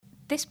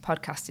This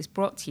podcast is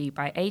brought to you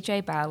by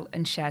AJ Bell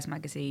and Shares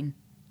Magazine.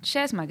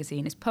 Shares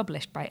Magazine is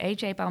published by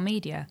AJ Bell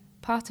Media,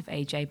 part of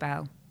AJ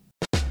Bell.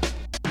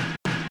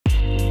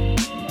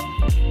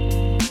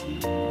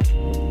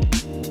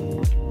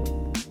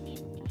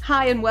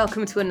 Hi and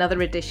welcome to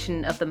another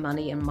edition of the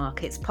Money and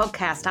Markets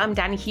podcast. I'm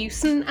Danny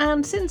Hewson,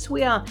 and since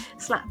we are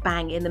slap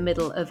bang in the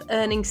middle of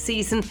earnings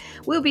season,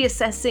 we'll be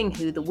assessing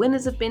who the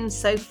winners have been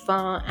so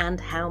far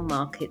and how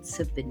markets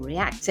have been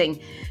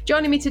reacting.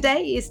 Joining me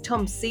today is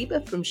Tom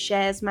Sieber from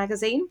Shares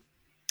Magazine.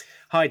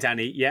 Hi,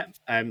 Danny.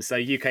 So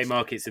UK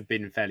markets have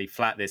been fairly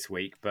flat this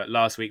week, but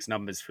last week's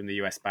numbers from the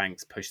US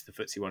banks pushed the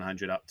FTSE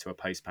 100 up to a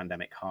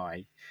post-pandemic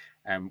high.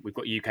 We've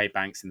got UK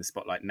banks in the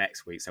spotlight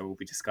next week, so we'll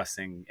be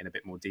discussing in a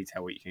bit more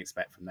detail what you can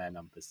expect from their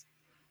numbers.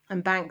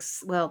 And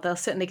banks, well, they're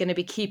certainly going to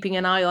be keeping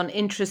an eye on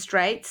interest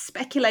rates.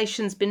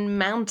 Speculation's been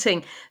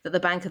mounting that the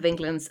Bank of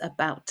England's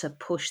about to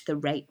push the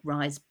rate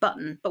rise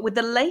button. But with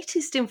the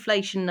latest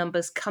inflation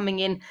numbers coming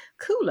in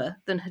cooler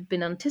than had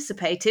been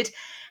anticipated,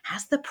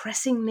 has the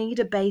pressing need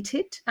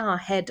abated? Our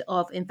head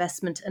of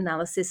investment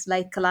analysis,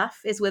 Laith Khalaf,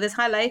 is with us.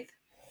 Hi, Laith.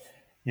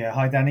 Yeah,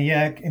 hi Danny.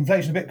 Yeah,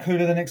 inflation a bit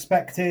cooler than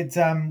expected.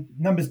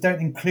 Numbers don't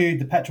include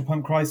the petrol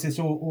pump crisis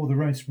or the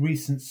most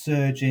recent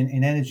surge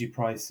in energy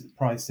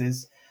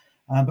prices.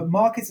 But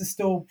markets are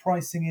still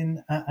pricing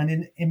in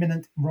an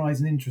imminent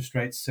rise in interest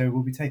rates, so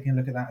we'll be taking a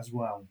look at that as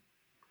well.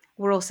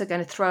 We're also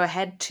going to throw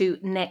ahead to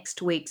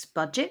next week's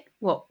budget.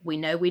 What we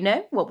know,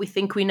 what we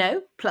think we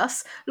know.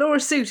 Plus, Laura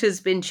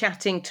Suter's been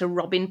chatting to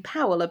Robin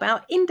Powell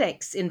about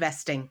index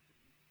investing.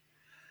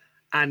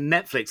 And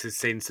Netflix has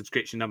seen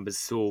subscription numbers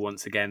soar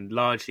once again,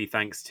 largely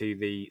thanks to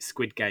the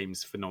Squid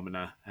Games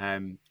phenomena.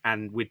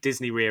 And with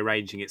Disney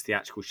rearranging its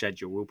theatrical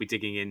schedule, we'll be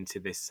digging into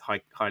this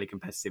highly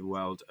competitive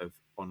world of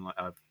online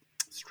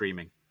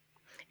streaming.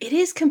 It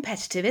is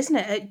competitive, isn't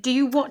it? Do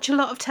you watch a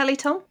lot of telly,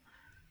 Tom?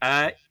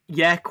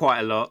 Yeah, quite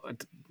a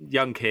lot.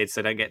 Young kids,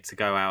 so don't get to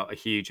go out a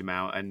huge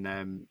amount.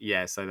 And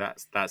so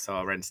that's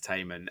our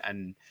entertainment.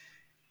 And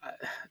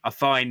I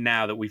find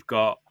now that we've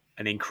got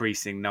an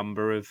increasing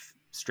number of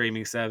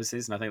streaming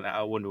services, and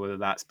I wonder whether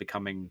that's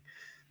becoming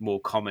more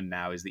common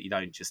now, is that you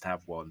don't just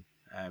have one,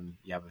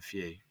 you have a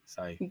few.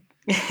 So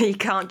you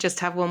can't just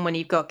have one when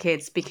you've got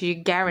kids, because you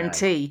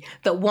guarantee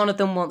that one of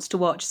them wants to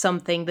watch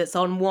something that's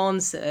on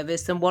one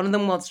service and one of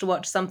them wants to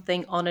watch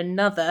something on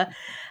another.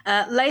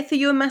 Laith, are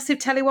you a massive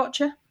telly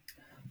watcher?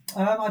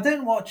 I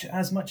don't watch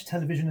as much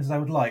television as I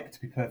would like,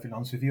 to be perfectly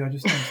honest with you. I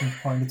just don't seem to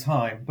find the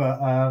time.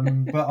 But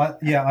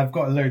I've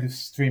got a load of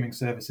streaming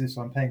services,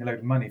 so I'm paying a load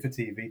of money for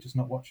TV, just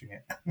not watching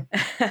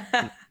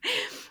it.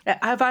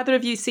 Have either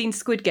of you seen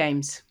Squid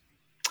Games?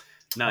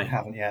 No. I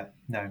haven't yet.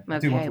 No, I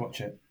do want to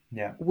watch it.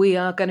 Yeah. We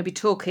are going to be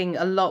talking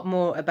a lot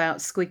more about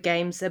Squid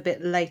Games a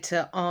bit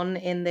later on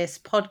in this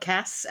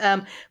podcast.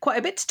 Quite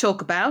a bit to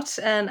talk about.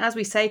 And as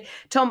we say,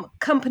 Tom,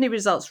 company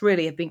results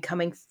really have been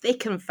coming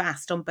thick and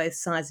fast on both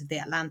sides of the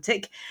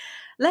Atlantic.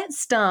 Let's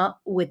start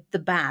with the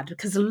bad,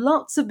 because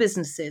lots of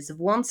businesses have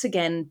once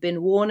again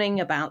been warning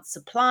about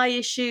supply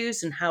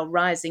issues and how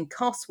rising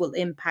costs will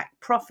impact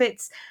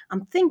profits.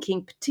 I'm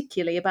thinking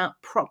particularly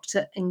about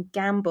Procter &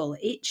 Gamble.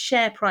 Its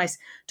share price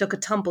took a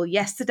tumble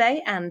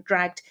yesterday and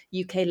dragged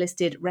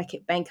UK-listed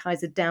Reckitt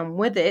Benckiser down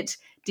with it.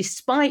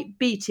 Despite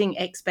beating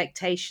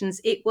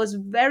expectations, it was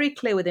very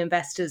clear with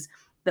investors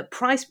that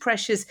price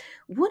pressures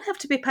would have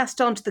to be passed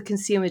on to the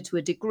consumer to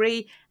a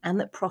degree and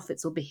that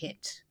profits will be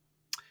hit.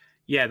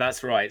 Yeah,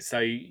 that's right. So,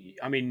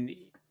 I mean,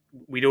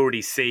 we'd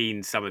already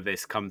seen some of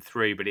this come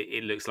through, but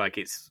it looks like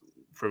it's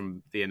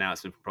from the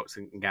announcement from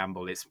Procter &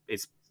 Gamble,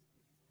 it's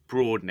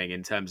broadening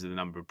in terms of the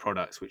number of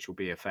products which will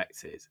be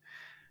affected.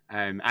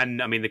 And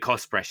I mean, the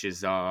cost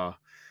pressures are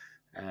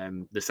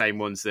the same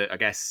ones that I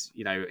guess,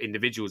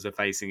 individuals are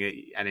facing.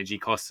 Energy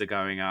costs are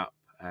going up,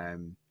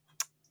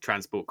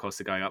 transport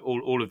costs are going up.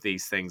 All of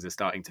these things are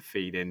starting to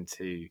feed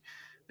into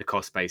the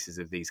cost bases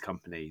of these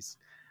companies.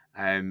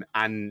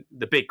 And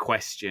the big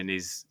question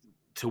is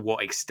to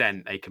what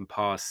extent they can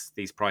pass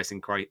these price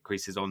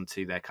increases on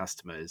to their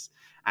customers,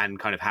 and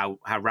kind of how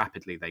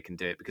rapidly they can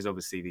do it, because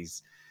obviously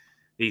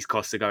these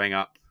costs are going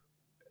up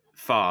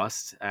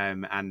fast,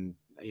 and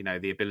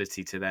the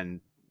ability to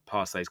then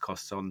pass those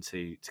costs on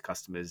to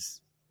customers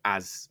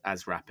as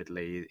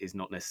rapidly is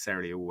not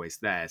necessarily always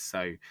there.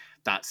 So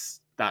that's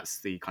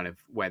the kind of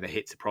where the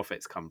hit to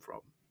profits come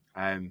from.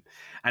 And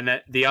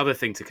the other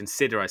thing to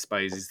consider, I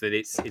suppose, is that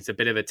it's a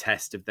bit of a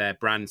test of their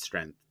brand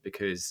strength,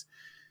 because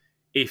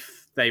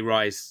if they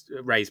raise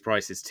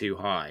prices too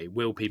high,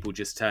 will people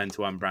just turn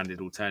to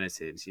unbranded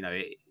alternatives? Do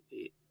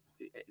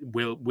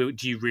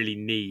you really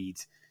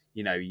need,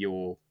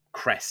 your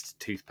Crest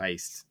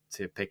toothpaste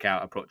to pick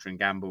out a Procter &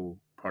 Gamble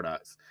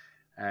product,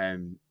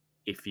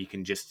 if you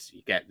can just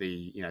get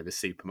the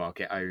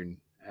supermarket own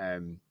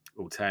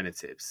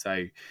alternatives?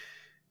 So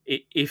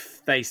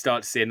if they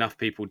start to see enough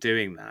people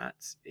doing that,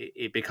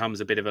 it becomes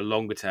a bit of a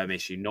longer term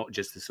issue, not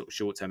just the sort of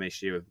short term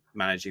issue of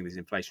managing these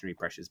inflationary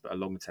pressures, but a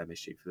longer term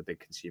issue for the big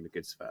consumer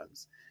goods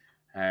firms.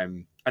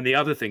 And the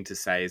other thing to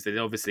say is that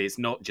obviously it's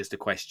not just a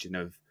question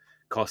of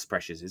cost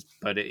pressures,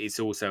 but it's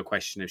also a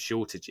question of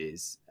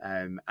shortages.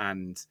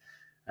 And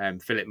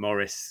Philip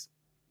Morris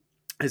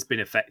has been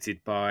affected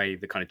by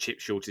the kind of chip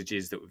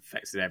shortages that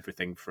affected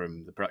everything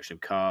from the production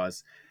of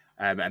cars,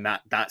 and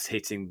that's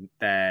hitting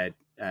their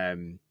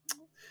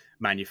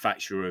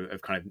manufacturer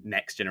of kind of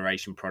next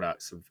generation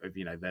products of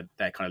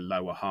their kind of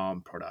lower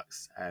harm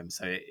products.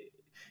 So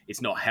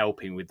it's not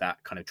helping with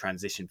that kind of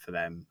transition for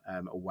them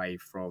away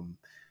from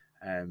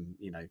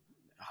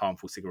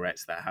harmful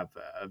cigarettes that have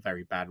a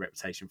very bad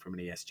reputation from an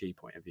ESG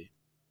point of view.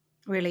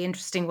 Really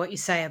interesting what you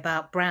say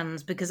about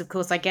brands, because of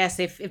course I guess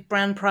if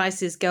brand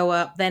prices go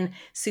up, then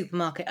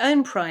supermarket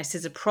owned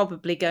prices are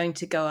probably going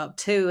to go up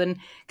too, and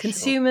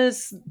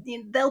consumers,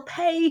 they'll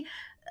pay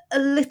a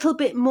little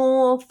bit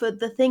more for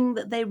the thing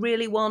that they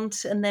really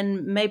want, and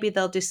then maybe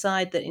they'll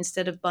decide that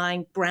instead of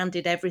buying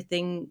branded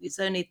everything, it's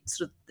only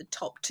sort of the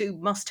top two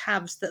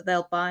must-haves that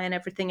they'll buy, and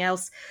everything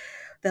else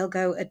they'll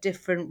go a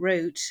different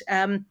route.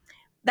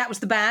 That was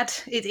the bad.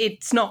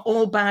 It's not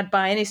all bad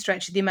by any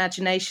stretch of the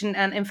imagination.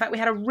 And in fact, we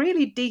had a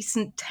really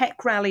decent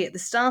tech rally at the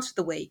start of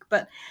the week.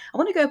 But I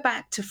want to go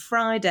back to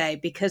Friday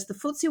because the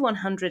FTSE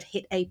 100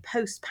 hit a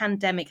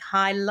post-pandemic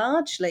high,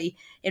 largely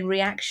in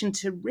reaction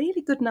to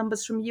really good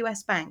numbers from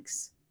US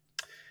banks.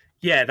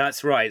 Yeah,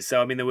 that's right.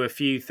 So, I mean, there were a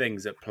few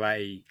things at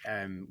play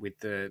with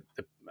the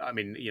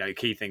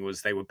key thing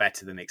was they were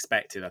better than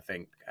expected, I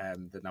think,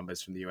 the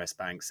numbers from the US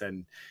banks.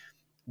 And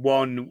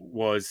one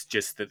was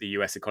just that the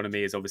US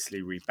economy has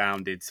obviously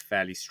rebounded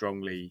fairly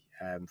strongly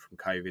from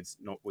COVID,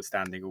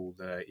 notwithstanding all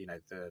the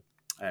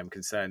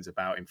concerns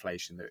about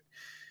inflation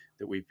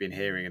that we've been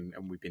hearing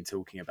and we've been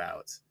talking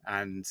about.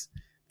 And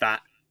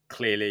that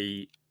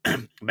clearly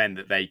meant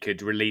that they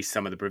could release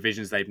some of the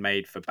provisions they'd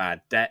made for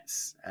bad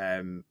debts,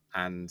 and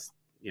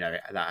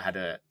that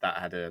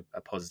had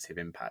a positive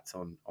impact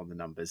on the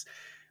numbers.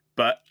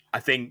 But I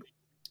think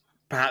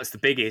perhaps the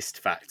biggest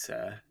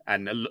factor,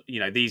 and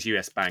these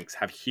US banks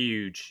have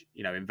huge,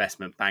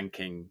 investment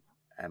banking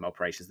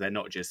operations. They're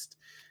not just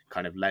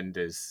kind of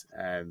lenders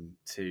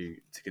to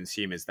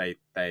consumers. They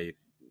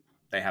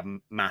have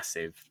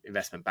massive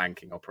investment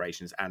banking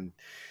operations, and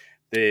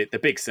the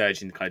big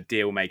surge in kind of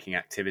deal making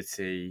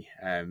activity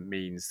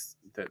means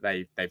that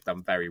they've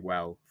done very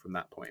well from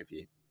that point of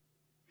view.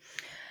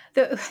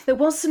 There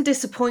was some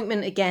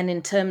disappointment again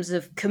in terms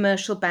of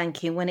commercial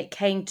banking when it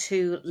came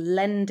to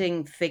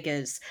lending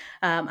figures.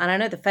 And I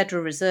know the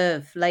Federal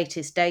Reserve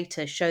latest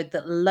data showed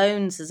that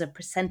loans as a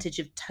percentage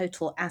of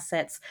total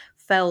assets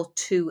fell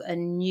to a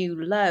new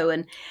low.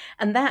 And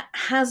that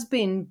has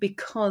been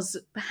because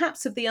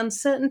perhaps of the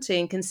uncertainty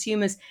in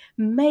consumers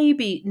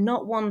maybe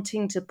not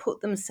wanting to put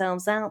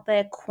themselves out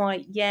there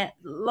quite yet.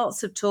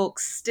 Lots of talk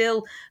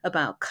still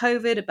about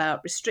COVID,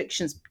 about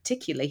restrictions,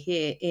 particularly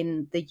here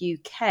in the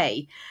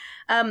UK.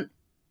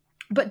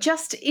 But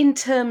just in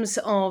terms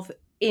of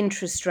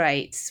interest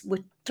rates,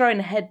 we're throwing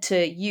ahead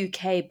to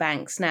UK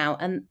banks now,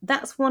 and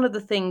that's one of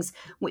the things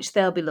which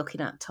they'll be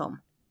looking at,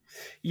 Tom.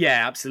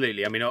 Yeah,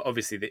 absolutely. I mean,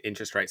 obviously the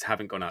interest rates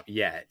haven't gone up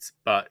yet,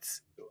 but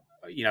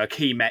a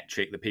key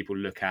metric that people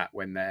look at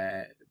when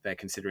they're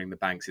considering the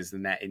banks is the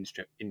net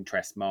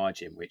interest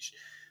margin, which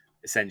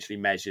essentially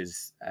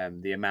measures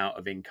the amount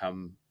of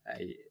income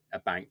a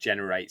bank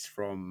generates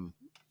from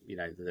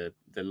the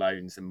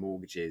loans and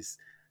mortgages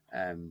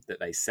that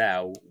they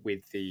sell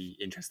with the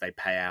interest they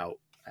pay out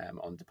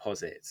on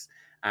deposits.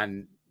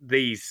 And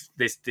this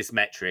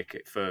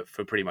metric for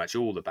pretty much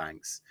all the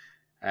banks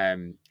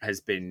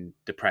has been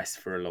depressed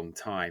for a long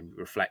time,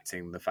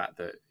 reflecting the fact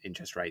that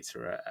interest rates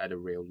are at a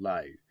real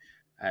low.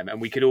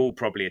 And we could all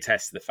probably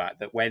attest to the fact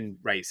that when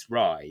rates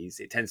rise,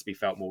 it tends to be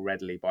felt more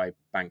readily by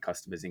bank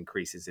customers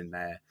increases in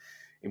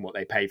what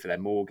they pay for their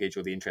mortgage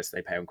or the interest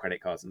they pay on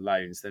credit cards and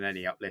loans than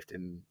any uplift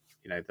in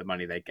the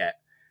money they get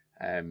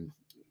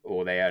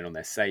or they earn on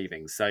their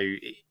savings. So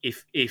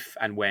if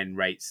and when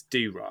rates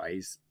do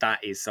rise,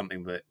 that is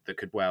something that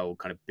could well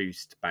kind of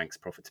boost banks'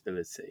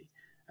 profitability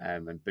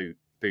and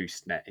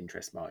boost net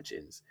interest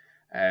margins.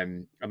 I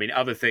mean,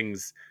 other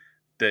things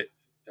that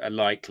are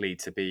likely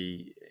to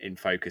be in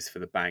focus for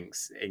the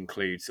banks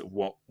include sort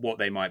of what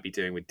they might be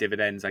doing with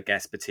dividends, I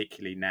guess,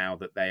 particularly now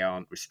that they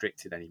aren't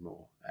restricted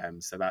anymore.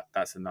 So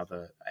that's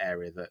another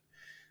area that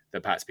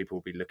perhaps people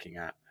will be looking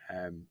at.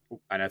 And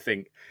I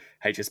think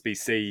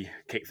HSBC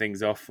kicked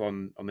things off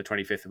on the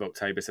 25th of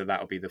October, so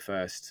that'll be the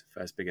first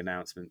big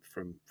announcement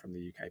from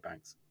the UK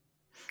banks.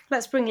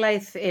 Let's bring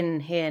Laith in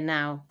here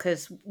now,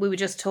 because we were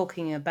just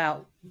talking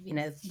about,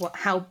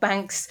 how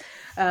banks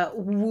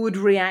would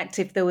react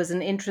if there was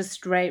an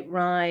interest rate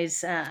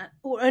rise,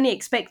 or only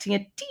expecting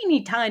a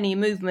teeny tiny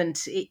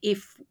movement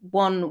if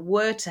one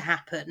were to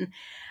happen.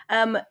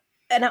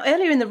 Now,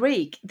 earlier in the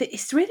week,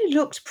 it's really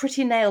looked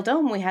pretty nailed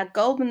on. We had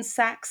Goldman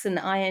Sachs and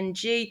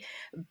ING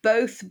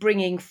both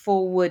bringing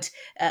forward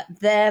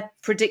their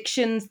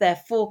predictions, their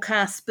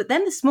forecasts. But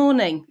then this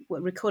morning,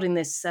 we're recording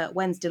this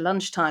Wednesday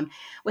lunchtime,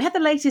 we had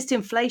the latest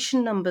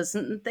inflation numbers,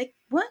 and they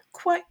weren't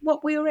quite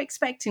what we were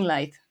expecting,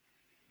 Laith.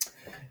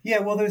 Yeah,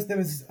 well, there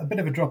was a bit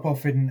of a drop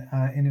off in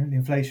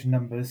inflation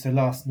numbers. So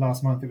last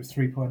month it was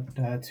 3.2%.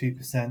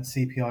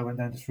 CPI went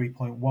down to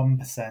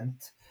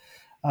 3.1%.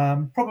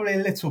 Probably a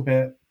little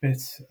bit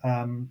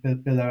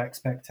below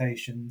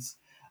expectations.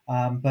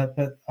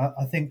 But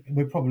I think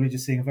we're probably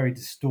just seeing a very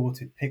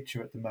distorted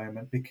picture at the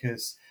moment,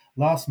 because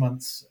last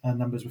month's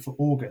numbers were for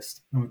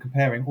August, and we're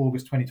comparing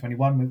August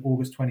 2021 with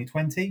August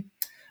 2020.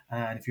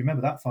 And if you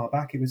remember that far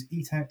back, it was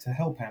eat out to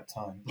help out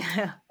time.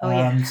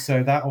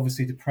 So that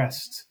obviously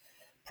depressed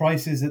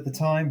prices at the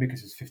time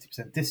because it was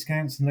 50%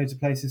 discounts in loads of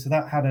places. So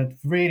that had a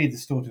really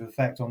distortive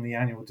effect on the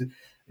annual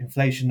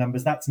inflation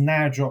numbers. That's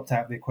now dropped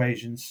out of the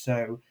equation.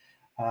 So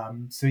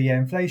yeah,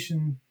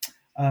 inflation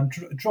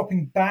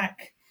dropping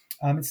back.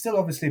 It's still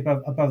obviously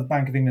above the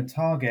Bank of England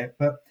target,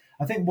 but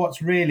I think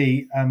what's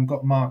really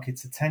got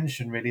markets'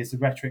 attention really is the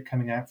rhetoric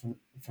coming out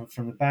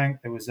from the bank.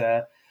 There was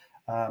a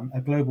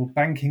global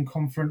banking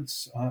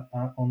conference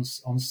on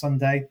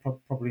Sunday.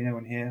 Probably no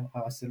one here.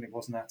 I certainly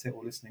wasn't at it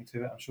or listening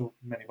to it. I'm sure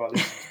many of our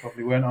listeners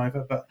probably weren't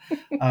either. But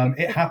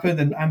it happened,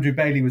 and Andrew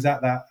Bailey was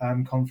at that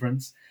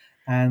conference,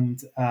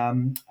 and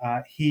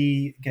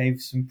he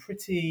gave some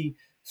pretty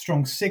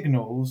strong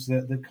signals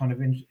that the kind of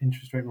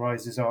interest rate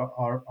rises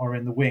are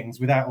in the wings,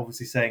 without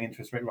obviously saying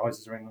interest rate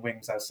rises are in the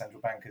wings, as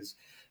central bankers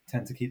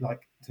tend to keep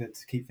to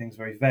keep things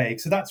very vague.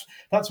 So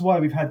that's why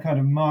we've had kind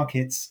of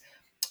markets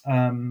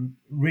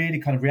really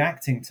kind of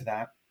reacting to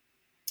that.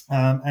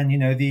 And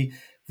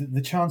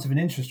the chance of an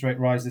interest rate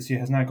rise this year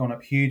has now gone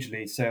up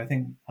hugely. So I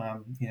think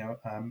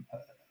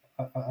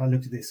I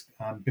looked at this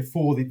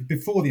before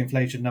the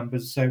inflation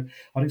numbers, so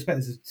I'd expect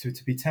this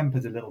to be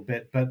tempered a little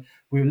bit. But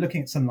we were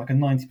looking at something like a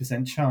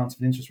 90% chance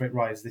of an interest rate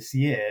rise this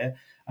year,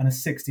 and a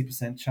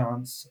 60%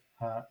 chance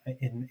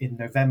in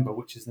November,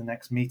 which is the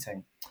next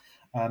meeting.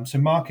 So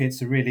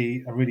markets are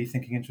really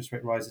thinking interest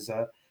rate rises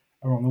are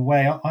on the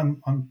way.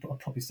 I'll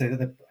probably say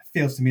that it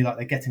feels to me like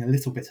they're getting a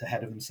little bit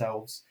ahead of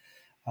themselves,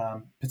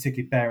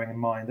 particularly bearing in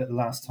mind that the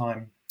last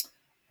time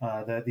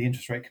the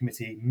interest rate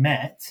committee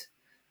met,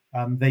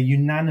 they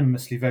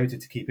unanimously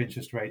voted to keep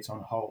interest rates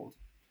on hold.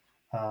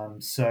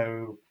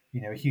 So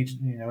a huge,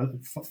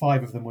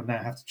 5 of them would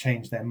now have to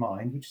change their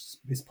mind, which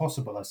is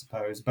possible, I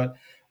suppose. But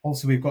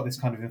also we've got this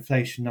kind of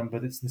inflation number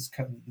that's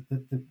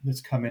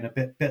come in a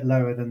bit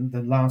lower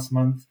than last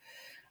month.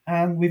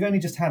 And we've only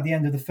just had the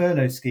end of the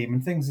furlough scheme,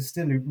 and things are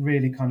still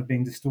really kind of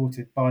being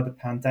distorted by the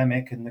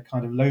pandemic and the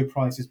kind of low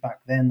prices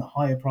back then, the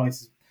higher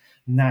prices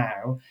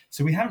now.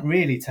 So we haven't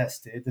really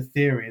tested the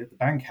theory that the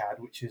bank had,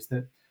 which is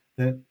that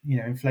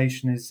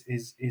inflation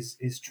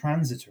is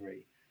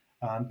transitory.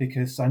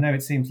 Because I know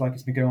it seems like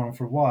it's been going on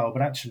for a while,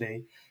 but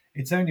actually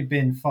it's only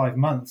been 5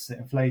 months that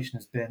inflation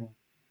has been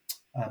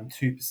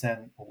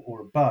 2% or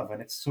above,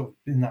 and it's sort of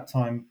in that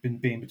time been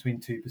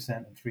between 2%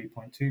 and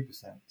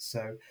 3.2%.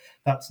 So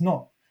that's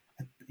not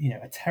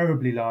a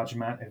terribly large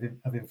amount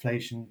of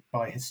inflation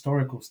by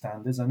historical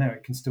standards. I know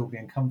it can still be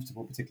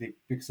uncomfortable, particularly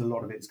because a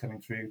lot of it is coming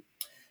through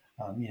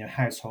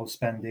household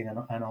spending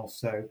and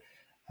also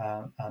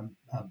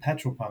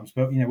petrol pumps.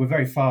 But we're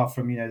very far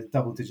from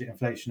double-digit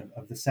inflation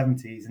of the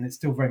 70s, and it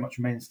still very much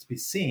remains to be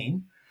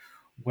seen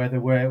whether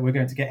we're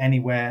going to get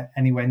anywhere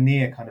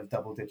near kind of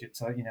double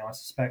digits. I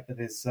suspect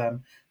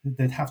that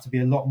there'd have to be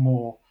a lot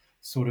more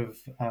sort of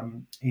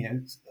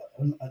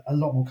a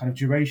lot more kind of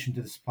duration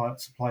to the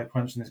supply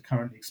crunch than is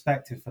currently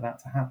expected for that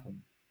to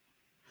happen.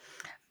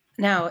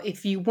 Now,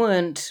 if you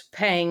weren't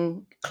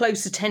paying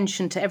close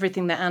attention to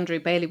everything that Andrew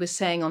Bailey was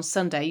saying on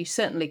Sunday, you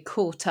certainly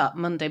caught up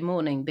Monday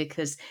morning,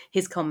 because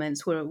his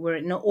comments were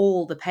in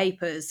all the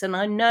papers. And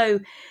I know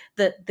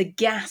that the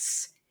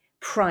gas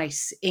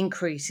price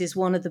increase is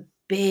one of the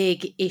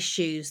big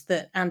issues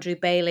that Andrew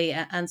Bailey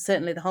and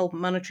certainly the whole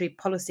Monetary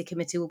Policy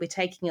Committee will be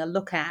taking a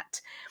look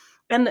at.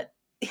 And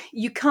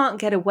you can't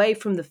get away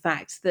from the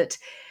fact that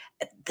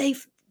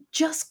they've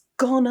just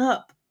gone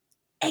up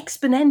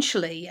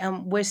exponentially,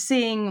 and we're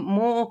seeing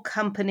more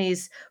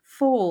companies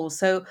fall.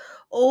 So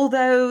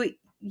although,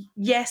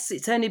 yes,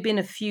 it's only been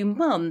a few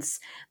months,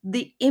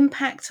 the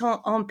impact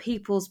on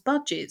people's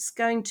budgets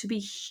going to be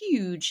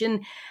huge.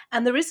 And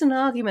there is an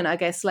argument, I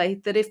guess,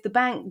 like, that if the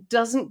bank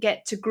doesn't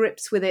get to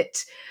grips with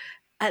it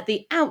at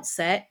the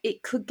outset,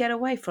 it could get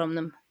away from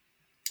them.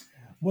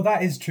 Well,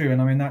 that is true.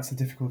 And I mean, that's the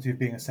difficulty of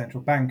being a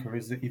central banker,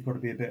 is that you've got to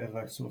be a bit of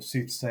a sort of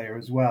soothsayer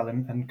as well,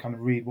 and kind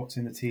of read what's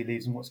in the tea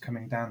leaves and what's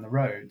coming down the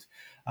road.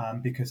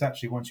 Because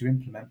actually, once you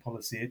implement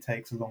policy, it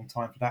takes a long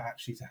time for that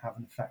actually to have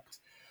an effect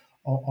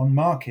on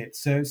markets.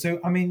 So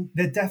I mean,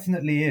 there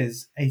definitely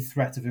is a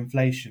threat of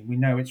inflation. We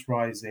know it's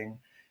rising.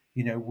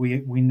 We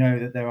know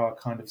that there are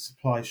kind of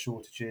supply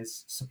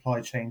shortages,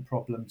 supply chain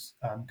problems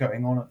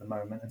going on at the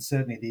moment. And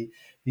certainly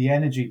the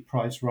energy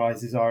price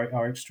rises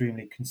are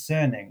extremely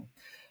concerning.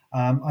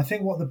 I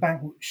think what the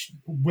bank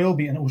will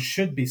be or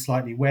should be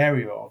slightly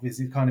wary of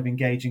is kind of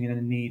engaging in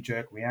a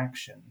knee-jerk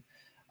reaction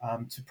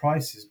to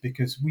prices,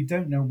 because we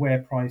don't know where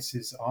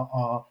prices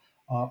are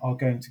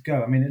going to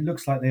go. I mean, it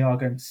looks like they are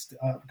going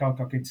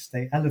to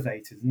stay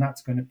elevated, and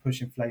that's going to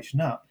push inflation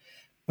up.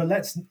 But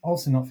let's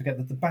also not forget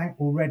that the bank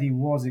already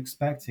was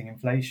expecting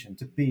inflation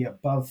to be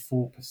above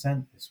 4%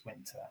 this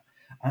winter,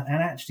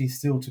 and actually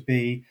still to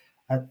be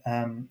at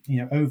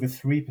over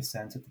 3%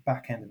 at the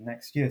back end of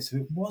next year. So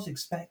it was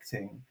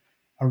expecting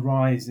a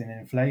rise in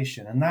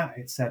inflation, and that,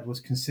 it said, was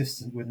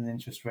consistent with an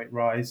interest rate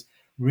rise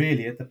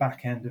really at the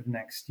back end of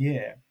next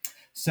year.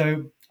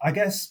 So I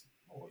guess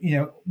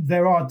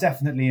there are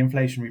definitely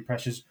inflationary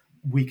pressures.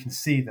 We can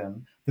see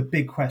them. The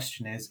big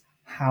question is,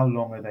 how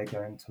long are they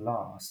going to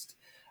last?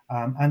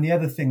 And the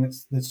other thing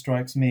that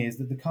strikes me is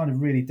that the kind of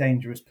really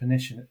dangerous,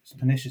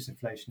 pernicious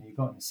inflation you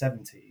got in the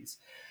 70s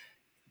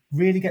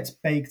really gets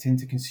baked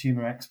into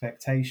consumer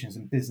expectations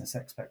and business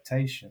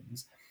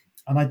expectations.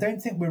 And I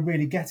don't think we're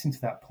really getting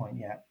to that point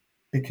yet,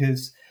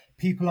 because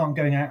people aren't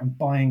going out and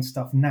buying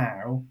stuff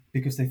now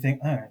because they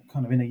think,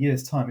 kind of in a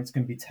year's time, it's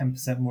going to be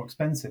 10% more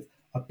expensive.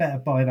 I better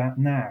buy that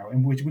now,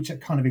 and which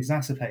kind of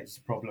exacerbates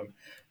the problem.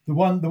 The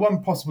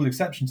one possible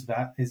exception to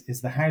that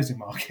is the housing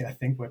market, I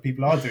think, where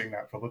people are doing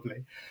that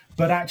probably.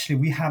 But actually,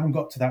 we haven't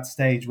got to that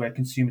stage where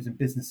consumers and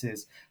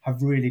businesses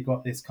have really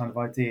got this kind of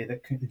idea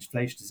that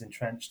inflation is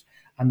entrenched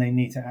and they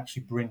need to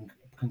actually bring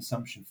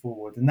consumption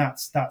forward. And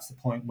that's the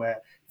point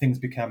where things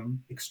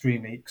become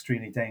extremely,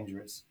 extremely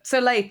dangerous. So,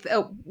 Laith,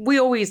 we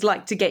always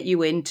like to get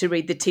you in to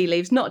read the tea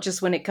leaves, not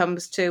just when it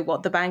comes to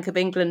what the Bank of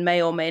England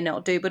may or may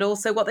not do, but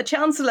also what the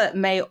Chancellor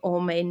may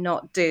or may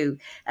not do.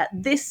 At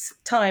this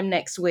time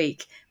next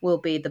week will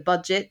be the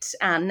budget,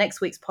 and next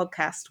week's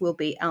podcast will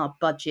be our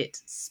budget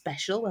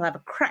special. We'll have a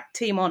crack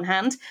team on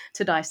hand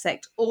to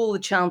dissect all the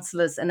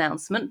Chancellor's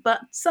announcement,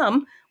 but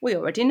some we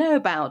already know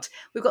about.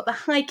 We've got the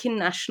hike in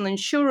national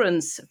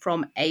insurance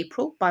from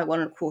April by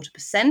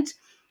 1.25%.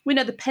 We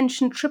know the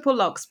pension triple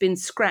lock's been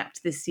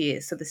scrapped this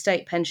year, so the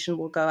state pension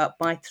will go up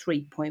by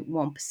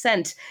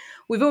 3.1%.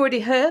 We've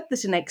already heard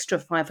that an extra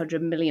 £500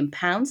 million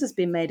has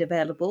been made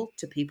available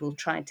to people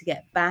trying to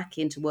get back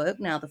into work.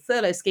 Now the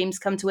furlough scheme's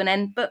come to an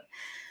end, but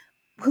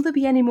will there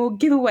be any more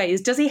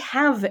giveaways? Does he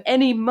have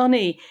any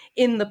money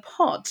in the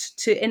pot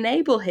to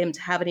enable him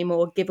to have any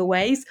more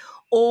giveaways?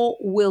 Or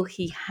will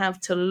he have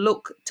to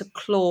look to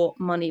claw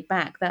money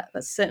back?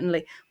 That's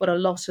certainly what a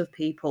lot of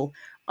people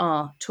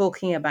are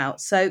talking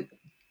about. So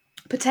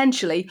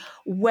potentially,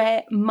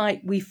 where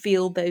might we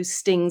feel those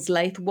stings,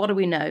 Laith? What do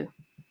we know?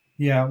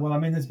 Yeah, well, I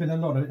mean, there's been a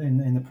lot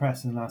in the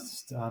press in the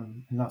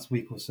last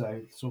week or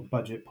so, sort of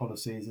budget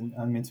policies. And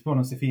I mean, to be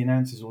honest, if he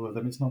announces all of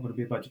them, it's not going to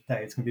be a budget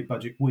day. It's going to be a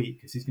budget week,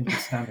 because he's going to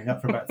be standing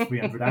up for about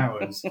 300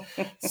 hours.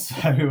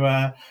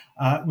 So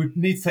we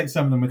need to take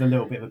some of them with a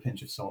little bit of a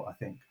pinch of salt, I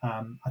think.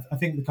 I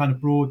think the kind of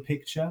broad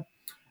picture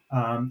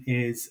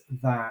is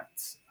that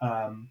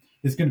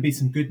there's going to be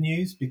some good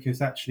news,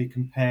 because actually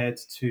compared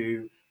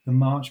to the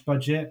March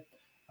budget,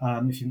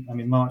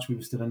 March we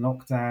were still in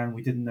lockdown.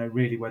 We didn't know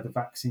really whether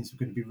vaccines were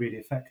going to be really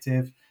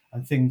effective,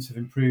 and things have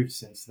improved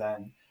since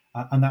then.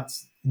 And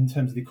that's in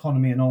terms of the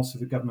economy and also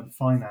the government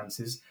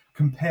finances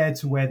compared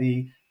to where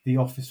the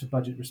Office for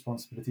Budget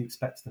Responsibility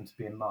expects them to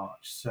be in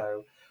March.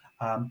 So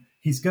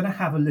he's going to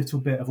have a little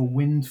bit of a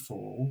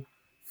windfall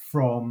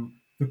from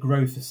the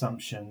growth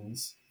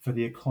assumptions for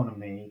the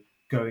economy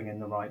going in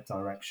the right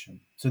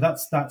direction. So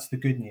that's the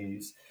good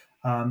news.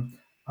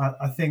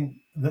 I think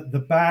that the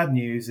bad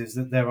news is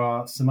that there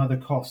are some other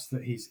costs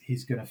that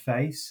he's going to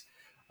face.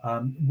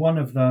 One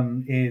of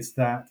them is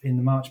that in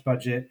the March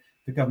budget,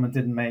 the government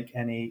didn't make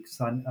any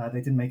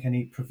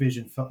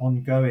provision for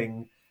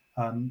ongoing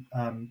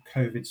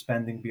COVID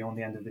spending beyond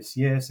the end of this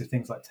year. So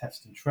things like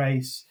test and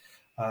trace,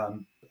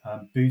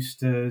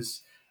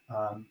 boosters,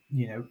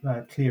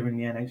 clearing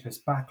the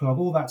NHS backlog,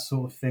 all that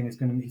sort of thing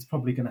he's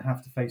probably going to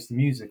have to face the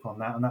music on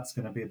that, and that's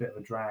going to be a bit of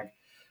a drag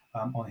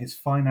on his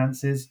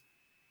finances.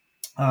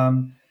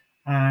 The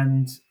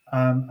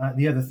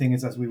other thing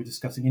is, as we were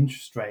discussing,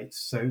 interest rates.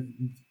 So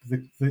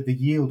the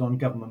yield on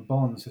government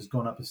bonds has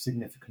gone up a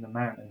significant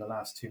amount in the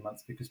last 2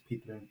 months because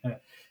people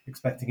are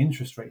expecting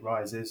interest rate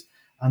rises,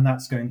 and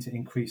that's going to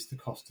increase the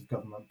cost of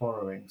government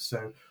borrowing.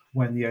 So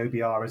when the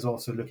OBR is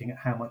also looking at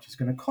how much it's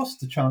going to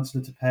cost the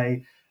Chancellor to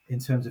pay in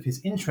terms of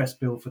his interest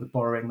bill for the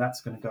borrowing,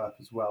 that's going to go up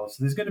as well.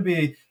 So there's going to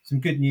be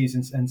some good news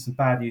and some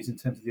bad news in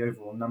terms of the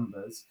overall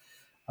numbers.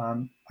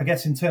 I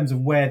guess in terms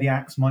of where the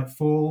axe might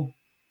fall,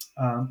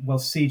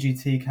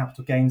 CGT,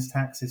 capital gains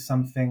tax, is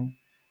something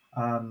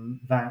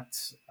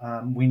that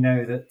we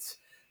know that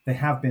they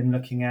have been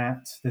looking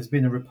at. There's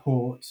been a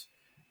report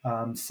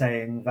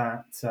saying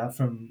that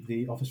from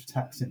the Office for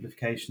Tax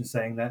Simplification,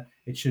 saying that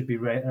it should be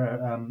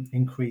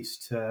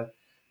increased to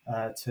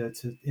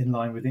in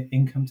line with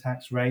income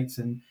tax rates,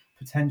 and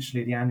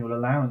potentially the annual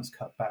allowance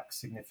cut back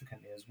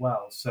significantly as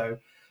well. So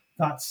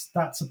that's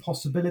a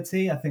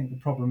possibility. I think the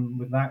problem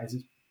with that is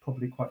it's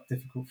probably quite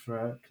difficult for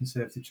a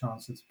Conservative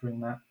Chancellor to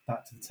bring that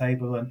to the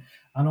table, and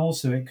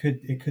also it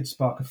could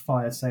spark a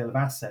fire sale of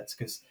assets,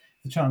 because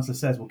the Chancellor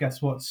says, well,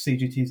 guess what,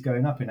 CGT is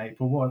going up in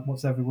April.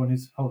 What's everyone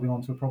who's holding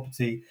on to a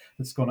property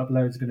that's gone up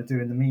loads going to do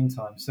in the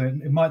meantime? So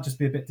it might just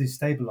be a bit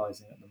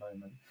destabilising at the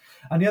moment.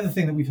 And the other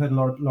thing that we've heard a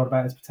lot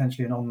about is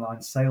potentially an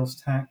online sales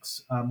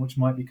tax, which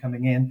might be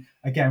coming in.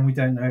 Again, we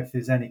don't know if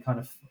there's any kind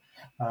of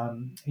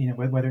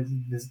Whether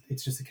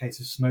it's just a case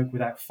of smoke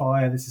without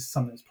fire. This is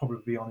something that's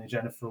probably on the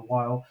agenda for a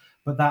while,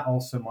 but that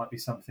also might be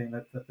something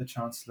that the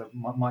Chancellor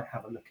might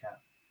have a look at.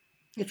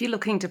 If you're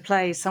looking to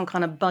play some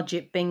kind of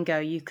budget bingo,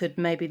 you could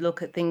maybe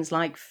look at things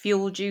like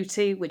fuel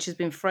duty, which has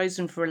been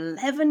frozen for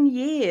 11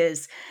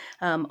 years.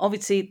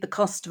 Obviously, the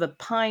cost of a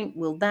pint,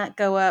 will that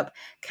go up?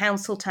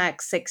 Council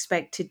tax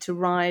expected to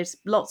rise.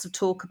 Lots of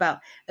talk about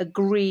a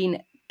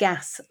green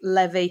gas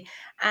levy.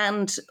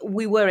 And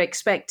we were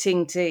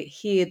expecting to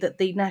hear that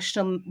the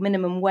national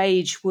minimum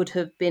wage would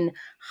have been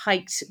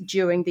hiked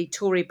during the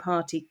Tory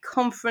party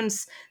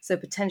conference. So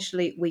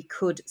potentially we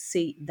could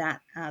see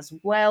that as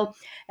well.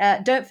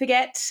 Don't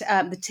forget,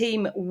 the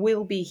team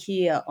will be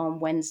here on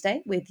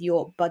Wednesday with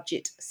your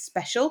budget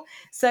special.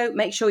 So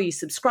make sure you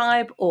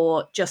subscribe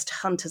or just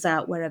hunt us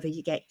out wherever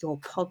you get your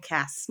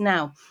podcasts.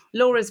 Now,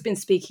 Laura's been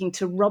speaking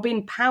to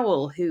Robin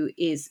Powell, who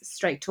is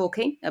straight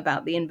talking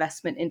about the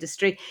investment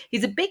industry.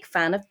 He's a big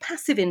fan of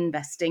passive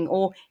investing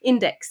or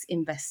index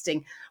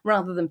investing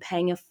rather than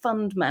paying a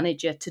fund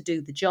manager to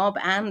do the job,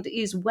 and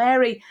is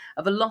wary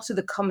of a lot of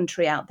the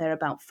commentary out there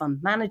about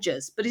fund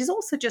managers. But he's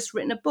also just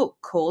written a book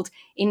called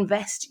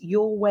Invest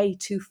Your Way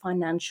to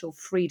Financial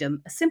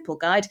Freedom, a simple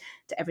guide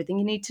to everything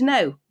you need to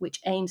know,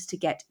 which aims to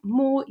get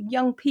more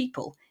young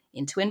people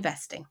into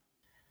investing.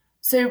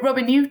 So,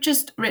 Robin, you've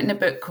just written a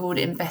book called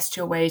Invest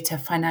Your Way to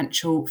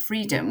Financial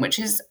Freedom, which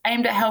is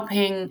aimed at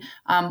helping,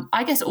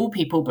 I guess, all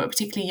people, but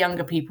particularly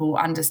younger people,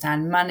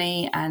 understand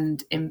money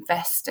and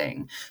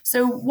investing.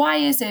 So why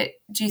is it,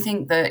 do you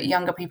think, that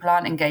younger people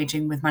aren't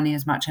engaging with money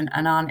as much and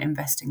aren't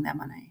investing their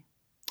money?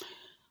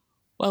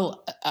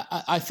 Well,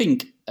 I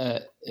think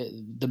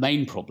the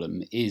main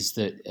problem is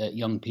that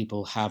young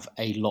people have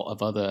a lot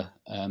of other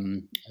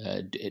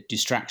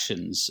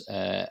distractions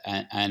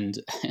and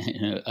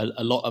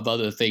a lot of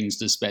other things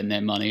to spend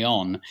their money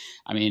on.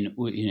 I mean,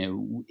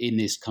 in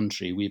this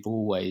country, we've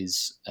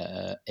always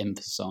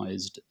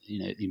emphasised,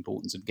 the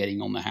importance of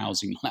getting on the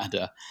housing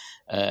ladder,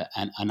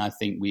 and I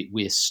think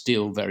we're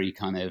still very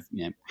kind of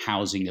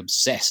housing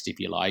obsessed, if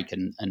you like,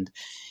 and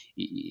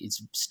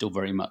it's still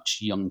very much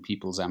young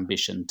people's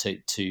ambition to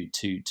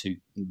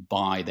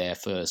buy their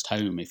first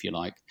home, if you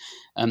like.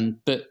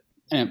 But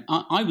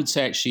I would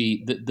say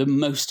actually that the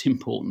most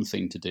important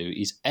thing to do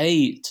is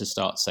to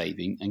start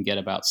saving and get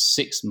about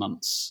 6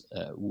 months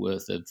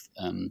worth of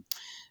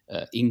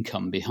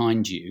income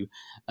behind you.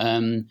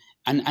 And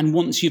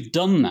once you've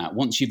done that,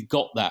 once you've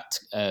got that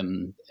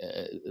kind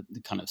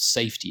of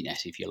safety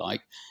net, if you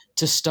like,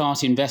 to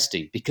start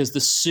investing, because the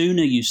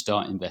sooner you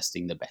start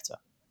investing, the better.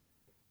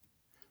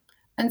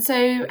 And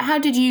so how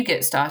did you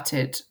get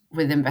started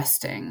with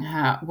investing?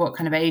 What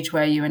kind of age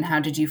were you and how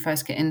did you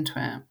first get into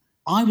it?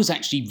 I was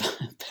actually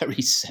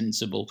very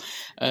sensible,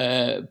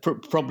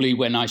 probably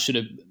when I should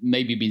have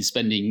maybe been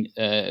spending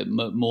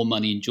more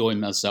money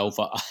enjoying myself.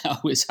 I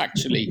was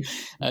actually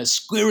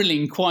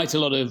squirreling quite a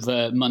lot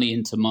of money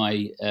into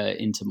my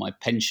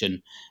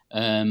pension.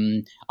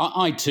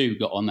 I too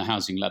got on the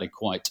housing ladder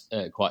quite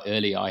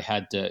early. I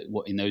had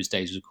what in those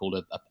days was called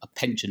a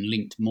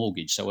pension-linked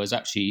mortgage, so I was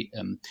actually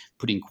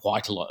putting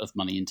quite a lot of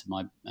money into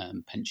my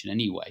pension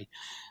anyway.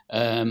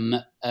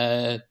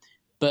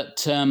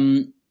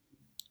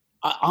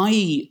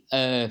 I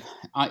to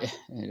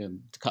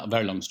cut a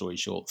very long story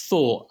short,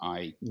 thought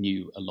I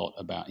knew a lot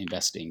about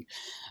investing.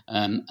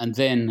 And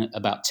then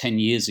about 10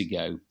 years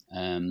ago,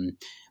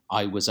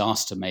 I was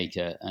asked to make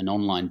an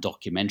online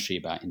documentary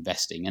about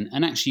investing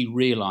and actually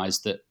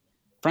realized that,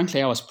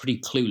 frankly, I was pretty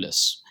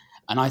clueless.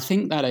 And I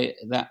think that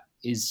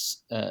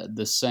is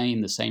the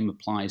same. The same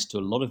applies to a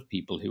lot of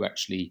people who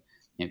actually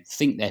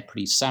think they're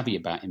pretty savvy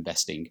about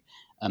investing,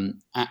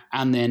 and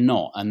they're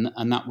not.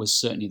 And that was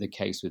certainly the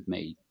case with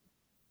me.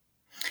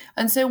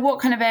 And so what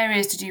kind of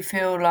areas did you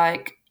feel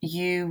like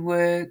you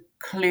were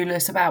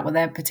clueless about? Were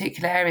there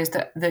particular areas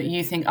that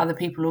you think other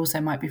people also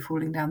might be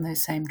falling down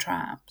those same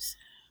traps?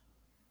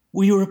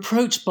 We were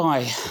approached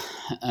by,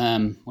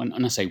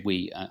 when I say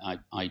we,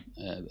 I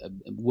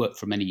worked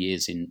for many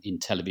years in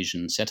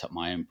television, set up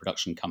my own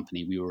production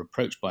company. We were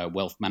approached by a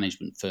wealth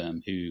management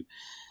firm who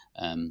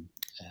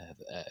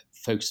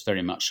focused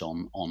very much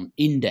on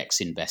index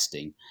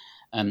investing.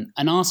 And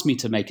asked me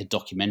to make a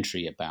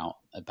documentary about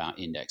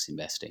index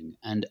investing.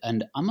 And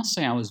I must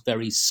say I was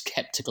very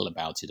skeptical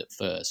about it at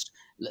first,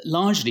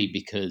 largely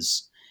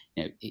because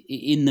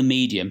in the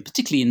media, and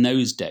particularly in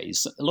those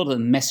days, a lot of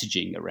the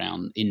messaging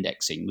around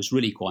indexing was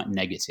really quite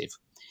negative.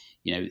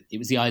 It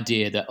was the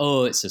idea that,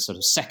 it's a sort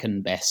of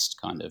second best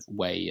kind of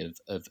way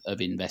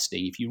of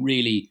investing. If you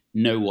really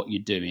know what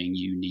you're doing,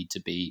 you need to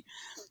be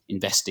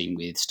investing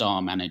with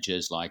star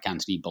managers like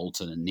Anthony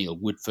Bolton and Neil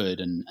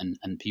Woodford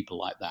and people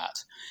like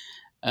that.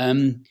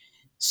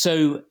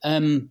 So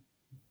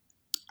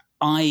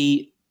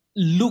I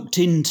looked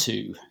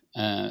into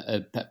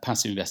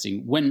passive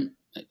investing, went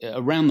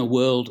around the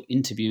world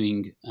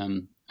interviewing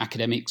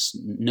academics,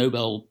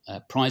 Nobel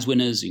Prize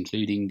winners,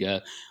 including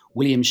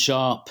William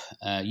Sharp,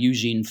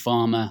 Eugene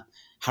Farmer,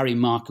 Harry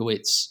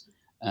Markowitz.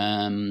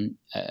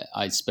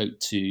 I spoke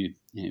to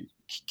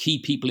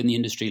key people in the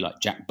industry like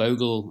Jack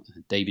Bogle,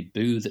 David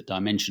Booth at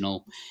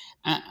Dimensional.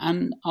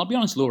 And I'll be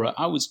honest, Laura,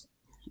 I was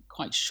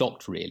quite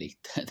shocked, really,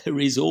 that there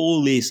is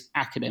all this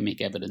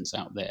academic evidence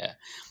out there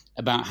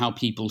about how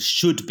people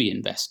should be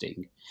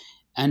investing.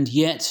 And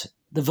yet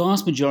the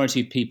vast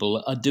majority of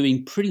people are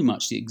doing pretty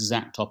much the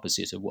exact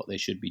opposite of what they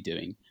should be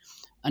doing.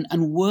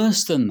 And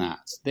worse than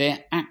that,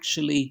 they're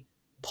actually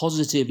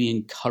positively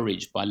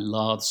encouraged by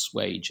large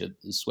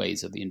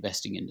swathes of the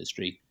investing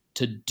industry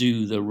to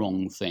do the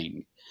wrong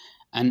thing.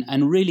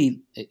 And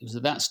really, it was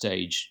at that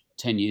stage,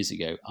 10 years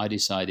ago, I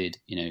decided,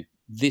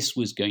 this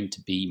was going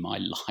to be my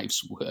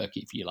life's work,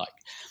 if you like.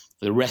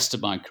 For the rest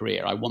of my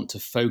career, I want to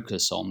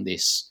focus on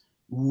this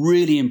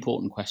really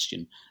important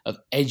question of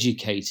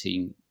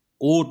educating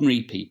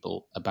ordinary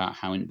people about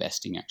how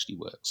investing actually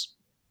works.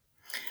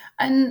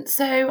 And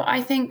so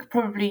I think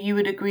probably you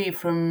would agree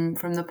from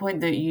the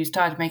point that you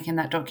started making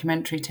that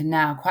documentary to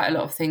now, quite a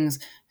lot of things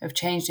have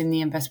changed in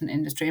the investment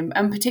industry.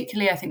 And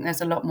particularly, I think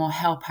there's a lot more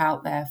help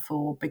out there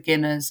for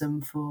beginners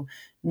and for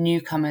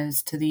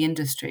newcomers to the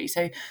industry.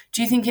 So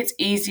do you think it's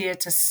easier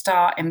to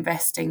start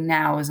investing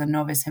now as a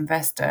novice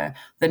investor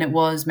than it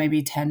was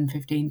maybe 10,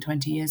 15,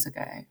 20 years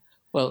ago?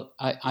 Well,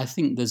 I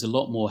think there's a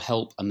lot more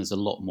help and there's a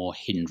lot more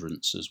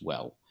hindrance as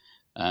well.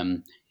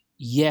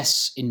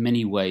 Yes, in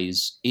many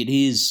ways, it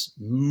is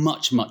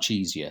much, much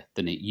easier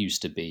than it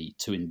used to be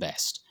to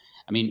invest.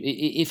 I mean,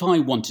 if I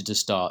wanted to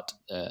start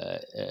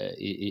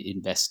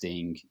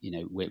investing,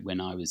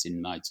 when I was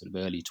in my sort of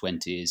early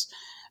 20s,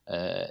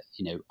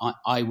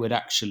 I would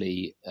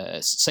actually,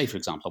 say, for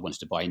example, I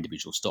wanted to buy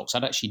individual stocks.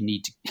 I'd actually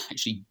need to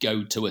actually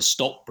go to a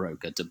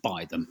stockbroker to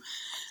buy them.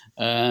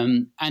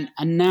 And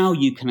now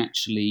you can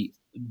actually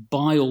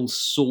buy all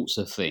sorts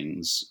of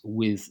things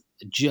with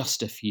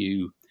just a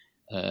few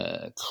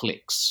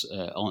clicks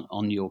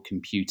on your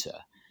computer.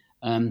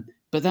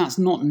 But that's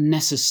not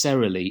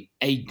necessarily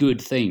a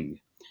good thing.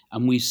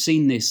 And we've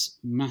seen this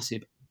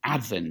massive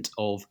advent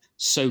of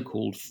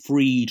so-called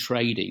free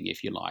trading,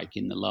 if you like,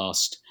 in the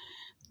last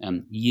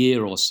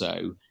year or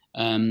so.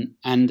 And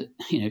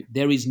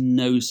there is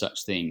no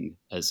such thing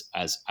as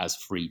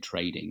free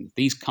trading.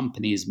 These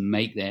companies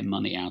make their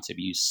money out of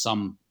you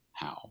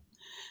somehow.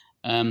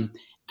 And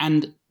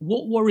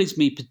what worries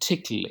me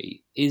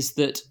particularly is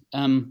that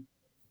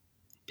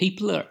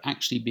people are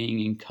actually being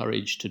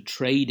encouraged to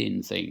trade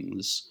in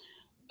things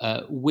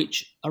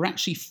which are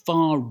actually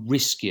far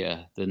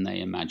riskier than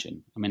they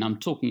imagine. I mean, I'm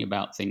talking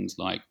about things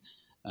like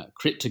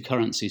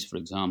cryptocurrencies, for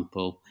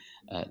example,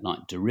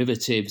 like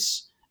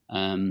derivatives.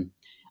 And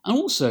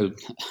also,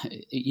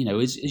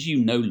 as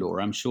you know,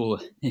 Laura, I'm sure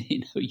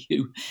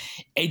you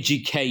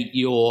educate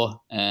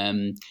your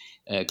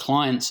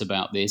clients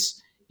about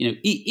this.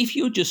 If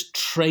you're just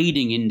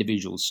trading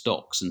individual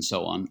stocks and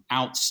so on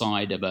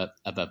outside of a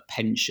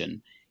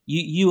pension,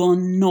 you are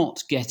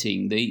not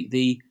getting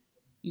the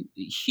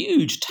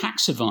huge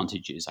tax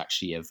advantages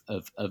actually of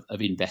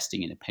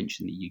investing in a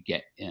pension that you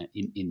get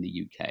in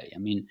the UK. I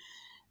mean,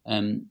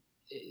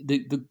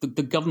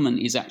 the government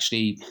is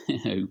actually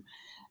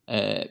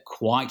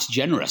quite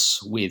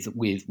generous with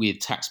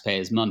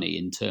taxpayers' money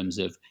in terms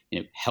of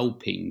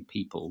helping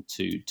people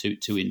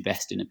to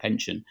invest in a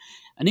pension.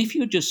 And if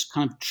you're just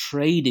kind of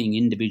trading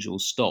individual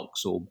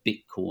stocks or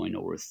Bitcoin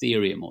or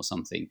Ethereum or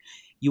something,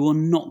 you are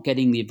not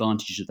getting the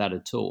advantage of that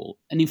at all.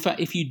 And in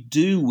fact, if you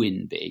do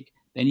win big,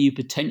 then you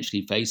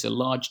potentially face a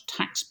large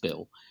tax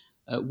bill,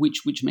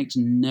 which makes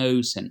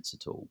no sense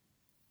at all.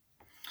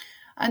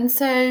 And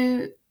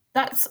so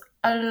that's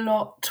a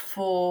lot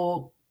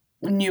for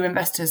new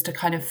investors to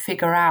kind of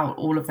figure out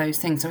all of those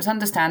things. So it's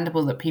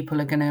understandable that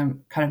people are going to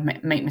kind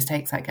of make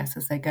mistakes, I guess,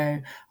 as they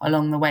go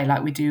along the way,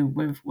 like we do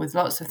with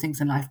lots of things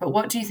in life. But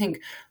what do you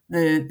think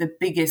the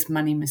biggest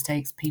money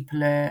mistakes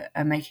people are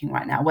making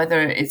right now,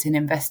 whether it's in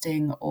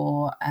investing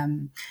or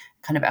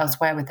kind of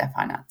elsewhere with their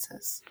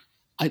finances?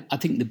 I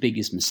think the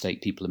biggest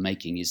mistake people are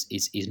making is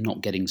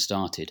not getting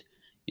started.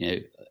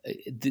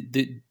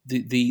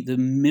 The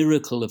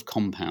miracle of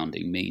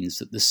compounding means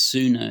that the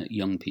sooner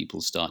young people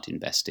start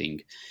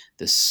investing,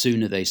 the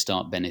sooner they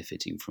start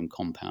benefiting from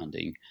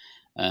compounding.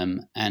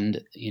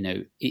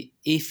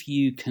 If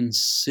you can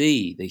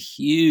see the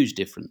huge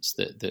difference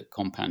that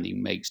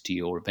compounding makes to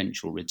your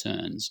eventual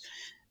returns,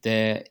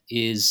 there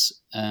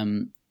is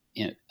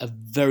a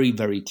very,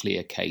 very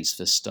clear case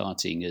for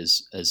starting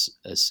as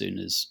soon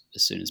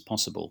as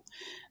possible.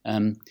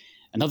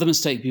 Another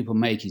mistake people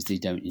make is they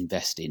don't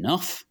invest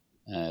enough.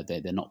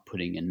 They're not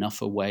putting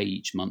enough away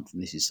each month,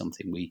 and this is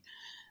something we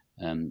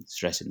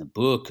stress in the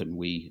book, and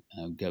we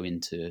go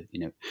into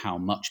how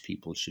much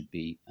people should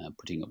be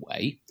putting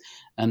away.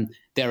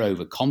 They're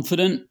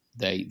overconfident.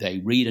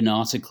 They read an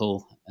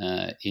article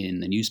in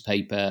the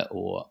newspaper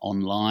or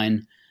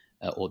online,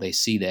 or they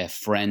see their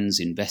friends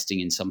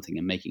investing in something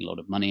and making a lot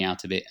of money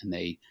out of it, and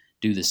they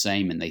do the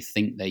same, and they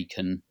think they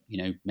can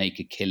make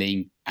a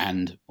killing,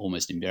 and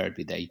almost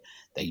invariably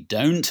they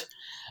don't.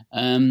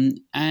 And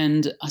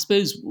I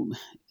suppose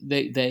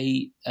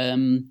they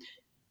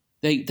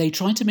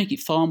try to make it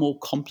far more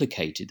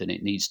complicated than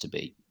it needs to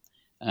be.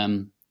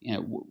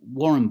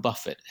 Warren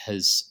Buffett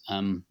has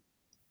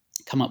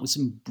come up with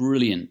some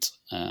brilliant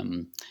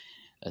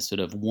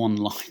sort of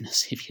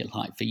one-liners, if you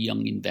like, for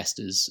young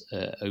investors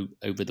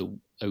over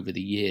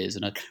the years,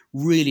 and I'd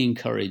really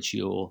encourage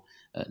your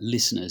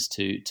listeners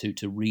to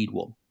read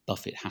what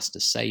Buffett has to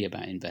say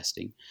about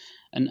investing.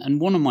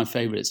 And one of my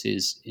favorites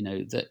is,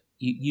 that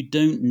you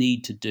don't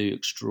need to do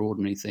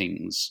extraordinary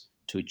things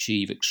to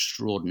achieve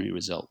extraordinary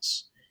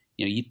results.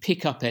 You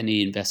pick up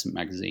any investment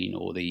magazine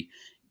or the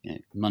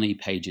money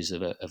pages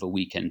of a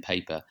weekend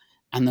paper,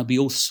 and there'll be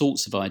all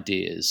sorts of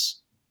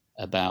ideas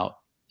about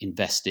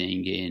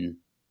investing in,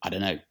 I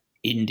don't know,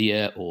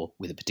 India, or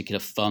with a particular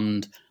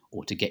fund,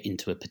 or to get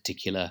into a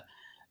particular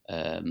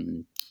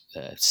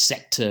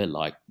sector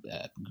like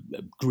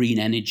green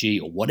energy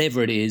or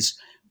whatever it is.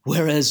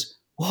 Whereas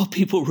what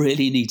people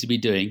really need to be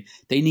doing,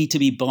 they need to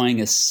be buying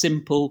a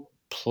simple,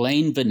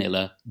 plain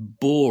vanilla,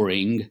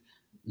 boring,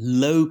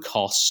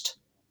 low-cost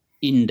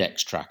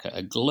index tracker,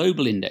 a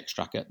global index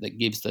tracker that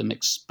gives them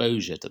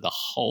exposure to the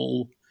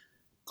whole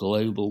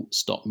global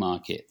stock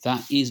market.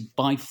 That is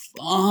by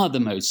far the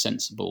most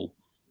sensible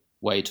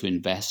way to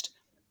invest.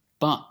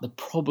 But the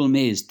problem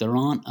is there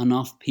aren't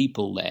enough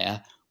people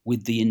there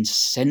with the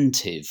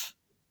incentive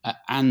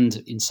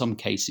and in some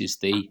cases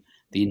the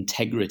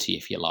integrity,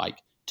 if you like,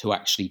 to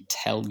actually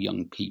tell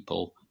young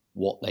people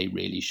what they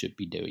really should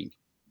be doing.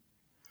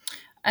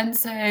 And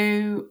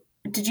so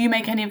did you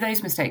make any of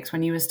those mistakes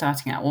when you were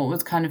starting out? What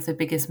was kind of the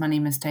biggest money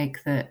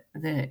mistake that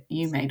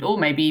you made? Or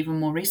maybe even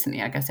more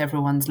recently? I guess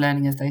everyone's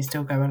learning as they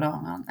still go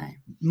along, aren't they?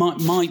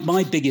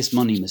 My biggest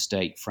money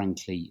mistake,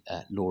 frankly,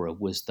 Laura,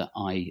 was that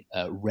I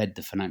read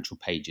the financial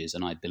pages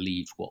and I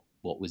believed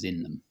what was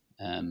in them.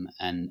 And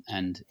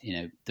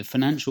the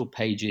financial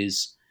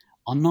pages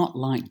are not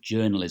like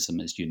journalism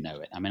as you know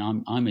it. I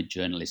mean, I'm a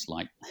journalist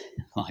like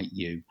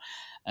you.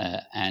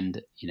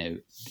 And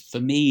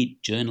for me,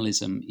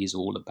 journalism is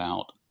all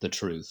about the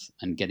truth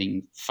and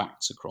getting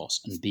facts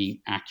across and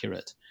being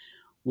accurate.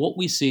 What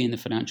we see in the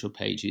financial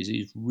pages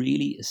is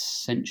really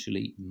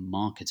essentially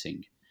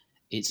marketing.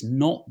 It's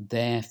not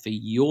there for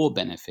your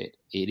benefit.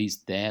 It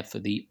is there for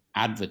the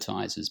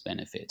advertiser's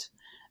benefit.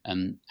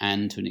 And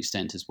to an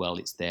extent as well,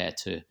 it's there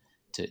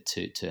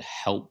to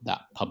help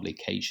that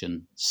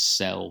publication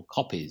sell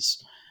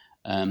copies.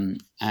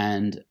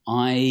 And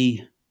I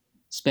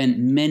spent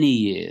many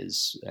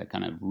years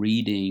kind of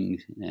reading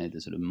the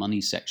sort of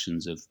money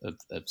sections of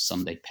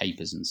Sunday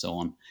papers and so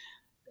on,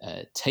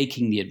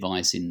 taking the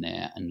advice in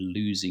there and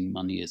losing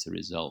money as a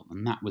result.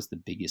 And that was the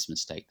biggest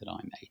mistake that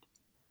I made.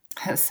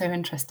 That's so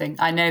interesting.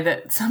 I know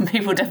that some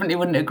people definitely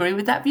wouldn't agree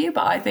with that view,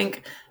 but I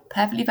think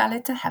perfectly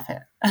valid to have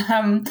it.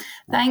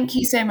 Thank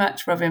you so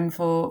much, Robin,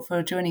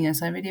 for joining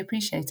us. I really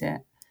appreciate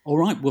it. All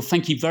right. Well,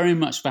 thank you very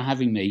much for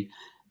having me.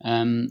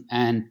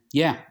 And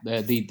yeah,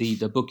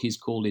 the book is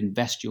called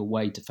Invest Your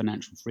Way to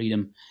Financial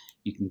Freedom.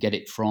 You can get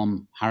it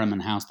from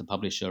Harriman House, the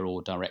publisher,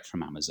 or direct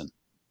from Amazon.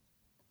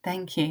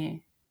 Thank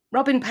you.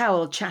 Robin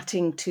Powell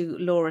chatting to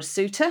Laura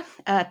Suter.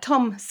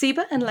 Tom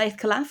Sieber and Laith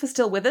Khalaf are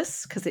still with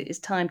us because it is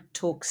time to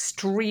talk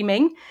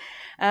streaming.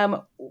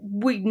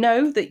 We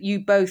know that you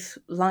both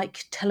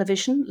like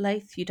television.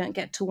 Laith, you don't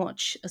get to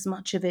watch as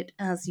much of it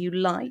as you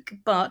like,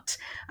 but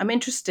I'm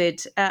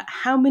interested,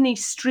 how many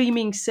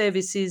streaming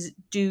services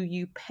do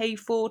you pay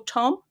for,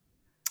 Tom?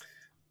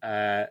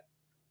 I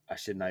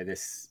should know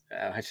this.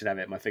 I should have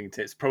it at my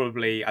fingertips.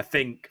 Probably, I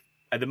think,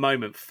 at the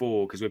moment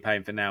 4, because we're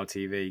paying for Now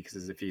TV, because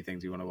there's a few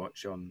things we want to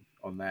watch on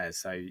there.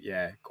 So,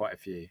 yeah, quite a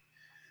few.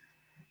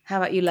 How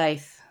about you,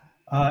 Laith?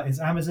 Is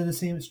Amazon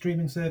a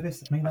streaming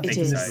service? I mean, it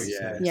is. So,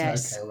 yeah.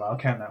 Yes. Okay, well, I'll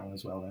count that one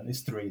as well then. It's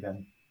 3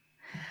 then.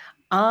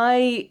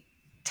 I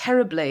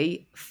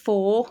terribly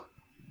 4.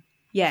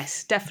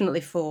 Yes, definitely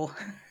 4.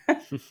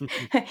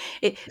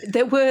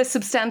 There were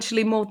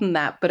substantially more than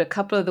that, but a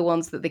couple of the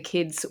ones that the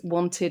kids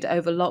wanted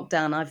over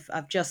lockdown,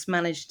 I've just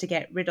managed to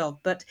get rid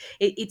of. But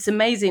it's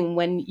amazing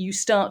when you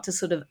start to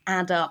sort of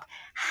add up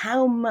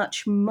how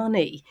much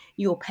money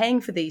you're paying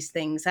for these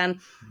things. And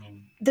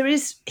there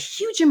is a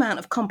huge amount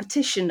of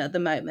competition at the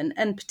moment,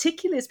 and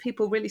particularly as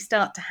people really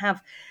start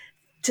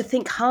to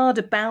think hard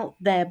about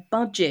their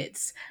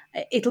budgets,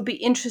 it'll be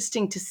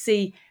interesting to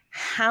see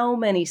how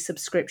many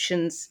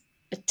subscriptions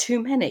are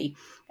too many.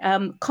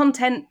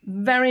 Content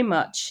very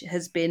much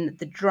has been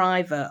the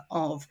driver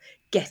of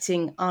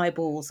getting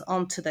eyeballs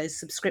onto those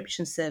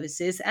subscription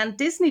services. And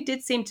Disney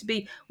did seem to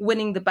be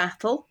winning the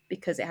battle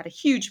because it had a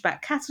huge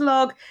back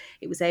catalogue.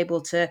 It was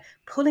able to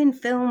pull in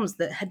films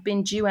that had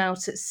been due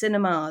out at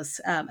cinemas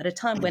at a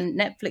time when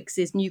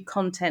Netflix's new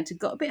content had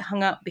got a bit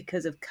hung up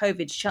because of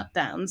COVID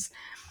shutdowns.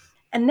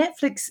 And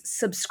Netflix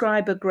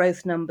subscriber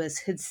growth numbers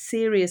had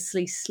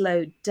seriously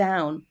slowed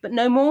down. But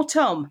no more,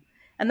 Tom.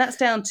 And that's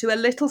down to a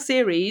little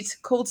series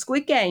called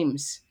Squid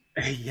Games.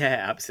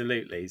 Yeah,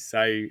 absolutely.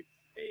 So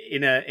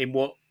in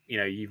what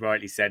you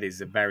rightly said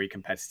is a very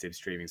competitive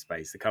streaming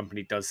space, the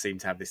company does seem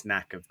to have this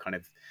knack of kind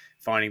of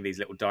finding these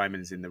little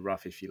diamonds in the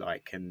rough, if you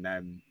like.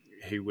 And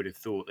who would have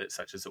thought that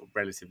such a sort of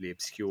relatively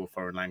obscure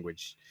foreign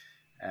language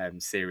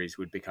series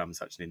would become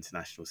such an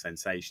international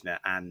sensation?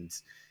 And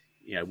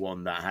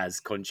one that has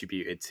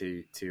contributed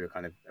to a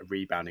kind of a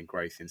rebound in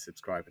growth in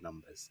subscriber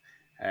numbers.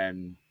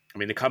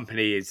 The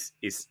company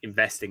is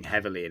investing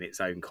heavily in its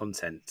own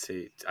content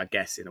to, I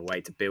guess, in a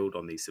way, to build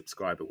on these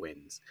subscriber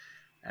wins.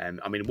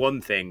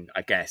 One thing,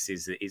 I guess,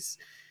 is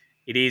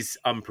it is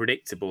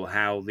unpredictable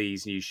how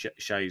these new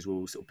shows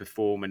will sort of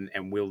perform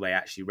and will they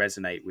actually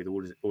resonate with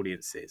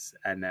audiences.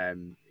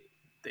 And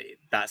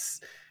that's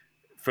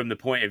from the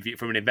point of view,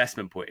 from an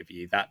investment point of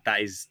view, that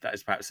is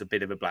perhaps a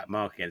bit of a black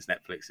mark against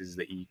Netflix, is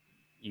that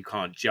you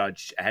can't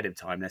judge ahead of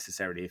time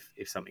necessarily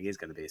if something is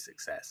going to be a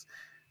success.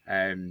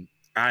 And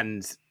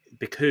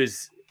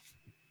because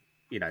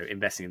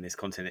investing in this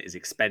content is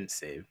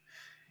expensive,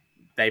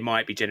 they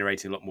might be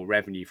generating a lot more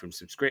revenue from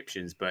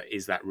subscriptions, but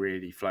is that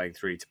really flowing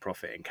through to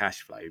profit and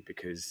cash flow?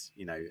 Because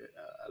a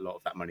lot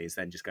of that money is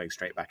then just going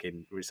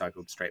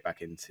recycled straight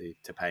back into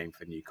paying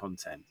for new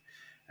content.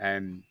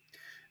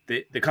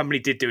 The company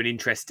did do an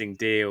interesting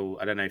deal.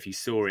 I don't know if you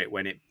saw it,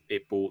 when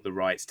it bought the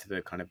rights to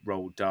the kind of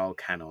Roald Dahl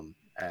canon.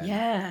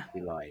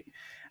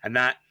 And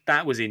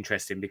that was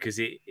interesting because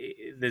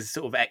there's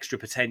sort of extra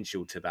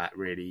potential to that,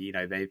 really.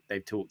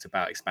 They've talked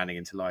about expanding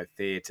into live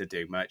theatre,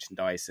 doing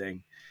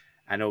merchandising,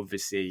 and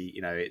obviously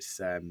it's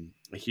a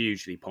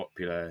hugely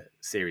popular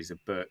series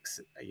of books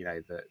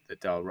that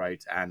Dahl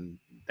wrote, and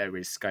there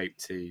is scope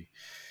to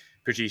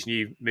produce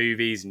new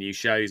movies and new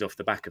shows off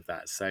the back of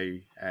that. So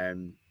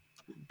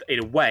in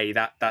a way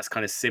that's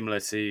kind of similar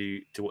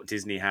to what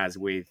Disney has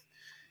with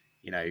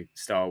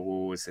Star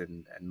Wars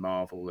and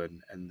Marvel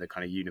and the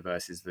kind of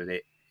universes that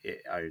it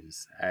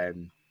owns.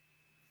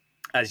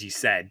 As you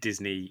said,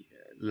 Disney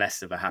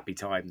less of a happy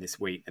time this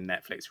week than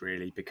Netflix,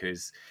 really,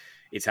 because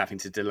it's having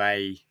to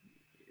delay.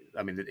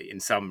 In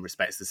some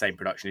respects, the same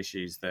production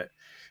issues that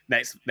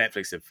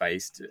Netflix have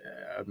faced,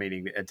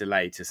 meaning a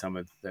delay to some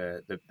of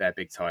their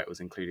big titles,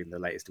 including the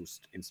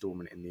latest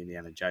installment in the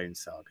Indiana Jones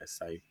saga.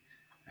 So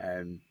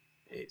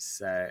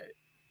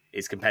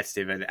it's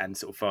competitive and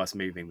sort of fast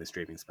moving, the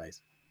streaming space.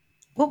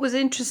 What was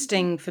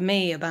interesting for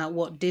me about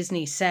what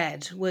Disney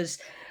said was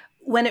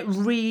when it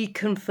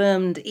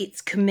reconfirmed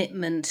its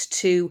commitment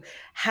to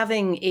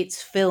having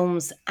its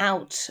films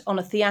out on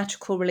a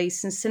theatrical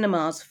release in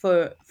cinemas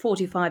for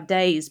 45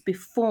 days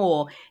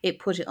before it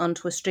put it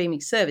onto a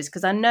streaming service.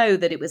 Because I know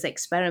that it was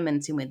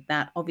experimenting with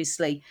that,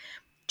 obviously,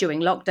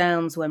 during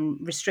lockdowns when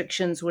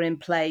restrictions were in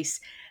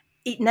place.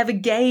 It never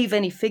gave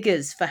any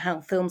figures for how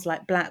films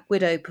like Black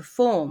Widow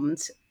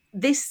performed.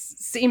 This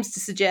seems to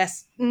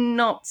suggest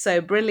not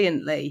so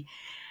brilliantly,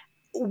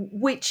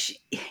 which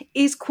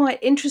is quite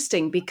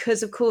interesting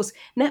because, of course,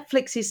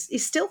 Netflix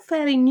is still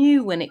fairly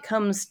new when it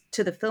comes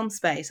to the film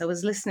space. I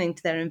was listening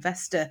to their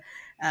investor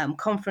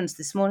conference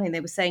this morning. They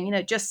were saying,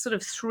 just sort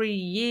of 3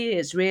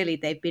 years, really,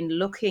 they've been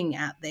looking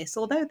at this,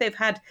 although they've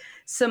had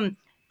some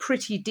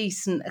pretty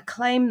decent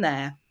acclaim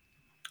there.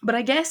 But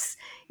I guess,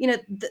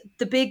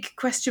 the big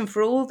question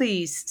for all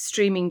these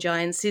streaming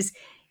giants is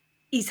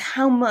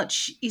how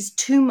much is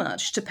too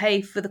much to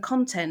pay for the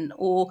content,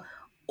 or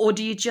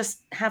do you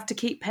just have to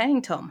keep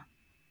paying, Tom?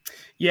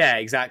 Yeah,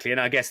 exactly. And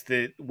I guess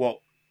we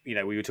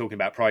were talking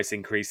about price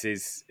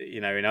increases,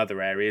 in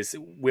other areas.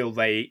 Will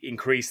they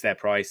increase their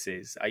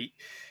prices?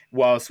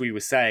 Whilst we were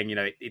saying,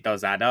 it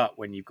does add up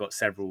when you've got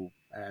several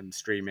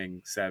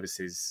streaming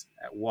services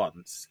at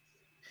once.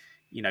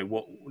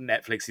 What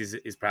Netflix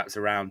is perhaps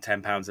around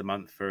 £10 a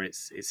month for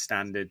its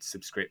standard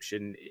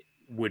subscription.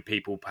 Would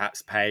people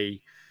perhaps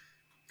pay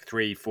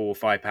 £3, £4,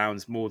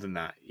 £5 more than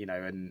that,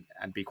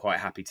 and be quite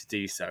happy to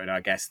do so? And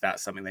I guess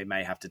that's something they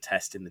may have to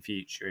test in the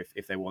future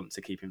if they want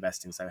to keep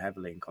investing so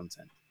heavily in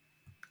content.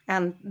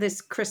 And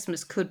this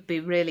Christmas could be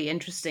really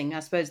interesting.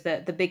 I suppose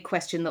the big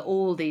question that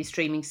all these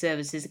streaming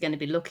services are going to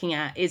be looking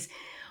at is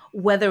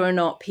whether or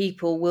not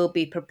people will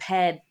be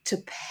prepared to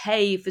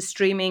pay for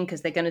streaming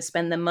because they're going to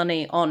spend their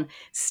money on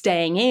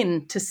staying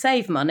in to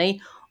save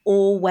money,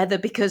 or whether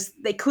because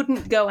they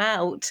couldn't go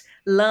out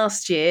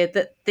last year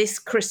that this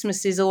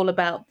Christmas is all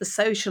about the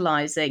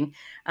socialising.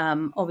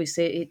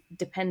 Obviously,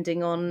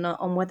 depending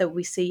on whether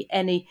we see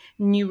any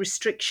new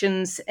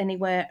restrictions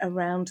anywhere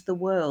around the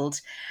world.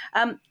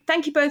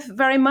 Thank you both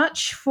very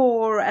much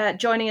for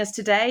joining us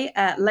today.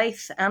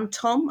 Laith and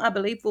Tom, I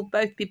believe, will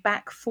both be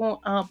back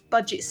for our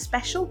budget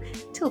special.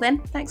 Till then,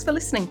 thanks for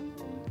listening.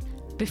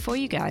 Before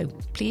you go,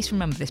 please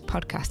remember this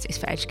podcast is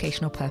for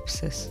educational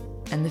purposes,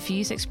 and the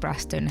views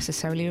expressed don't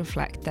necessarily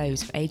reflect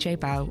those of AJ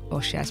Bell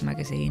or Shares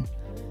Magazine.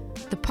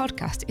 The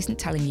podcast isn't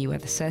telling you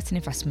whether certain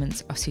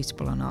investments are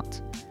suitable or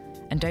not.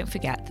 And don't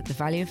forget that the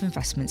value of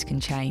investments can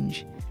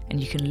change, and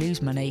you can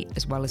lose money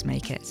as well as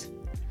make it.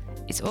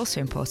 It's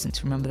also important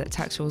to remember that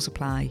tax rules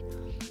apply,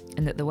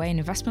 and that the way an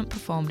investment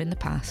performed in the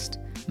past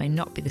may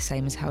not be the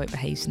same as how it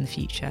behaves in the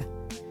future.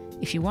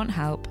 If you want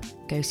help,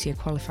 go see a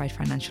qualified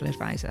financial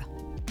advisor.